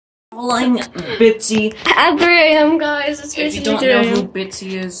Calling Bitsy. At 3 a.m. guys, it's If you basically don't 3 know who a.m.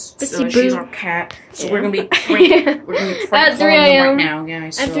 Bitsy is, Bitsy she's Boo. our cat. So Yeah. we're gonna be prank, At 3 calling them a.m. right now,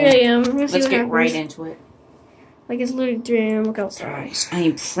 guys. At So 3 a.m. let's get right into it. Like, it's literally 3 a.m. Look outside. Guys, I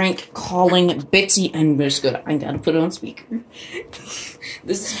am prank calling Bitsy, and we're just gonna, I gotta put it on speaker.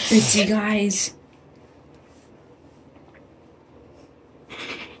 This is Bitsy, guys.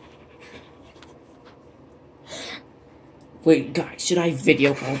 Wait, guys, should I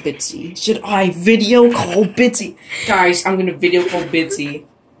video call Bitsy? Should I video call Bitsy? Guys, I'm gonna video call Bitsy.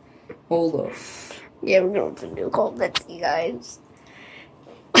 Hold up. Yeah, we're going to video call Bitsy, guys.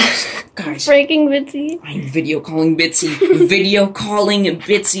 Guys, Pranking Bitsy. I'm video calling Bitsy. Video calling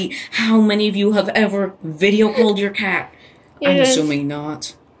Bitsy. How many of you have ever video called your cat? I'm Yes. assuming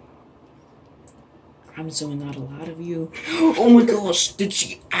not. I'm assuming not a lot of you. Oh my gosh, did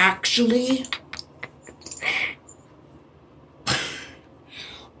she actually?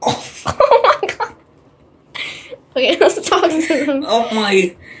 Oh, Oh my god. Okay, let's talk to them. oh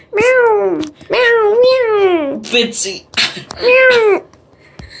my Meow. Meow. Meow. Bitsy. Meow.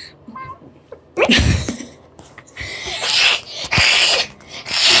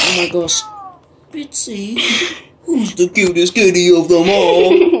 Oh my gosh. Bitsy. Who's the cutest kitty of them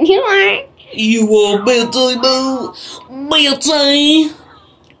all? You are. You are Bitsy Boo. Bitsy.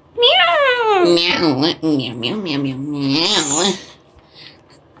 Meow. Meow. Meow. Meow. Meow. Meow. Meow.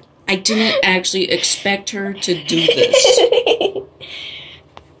 I didn't actually expect her to do this.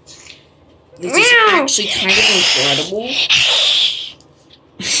 This is actually kind of incredible.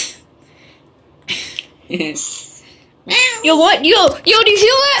 Yo, what? Yo, do you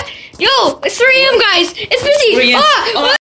feel that? Yo, it's 3 a.m. guys. It's busy. 3 a.m. Ah!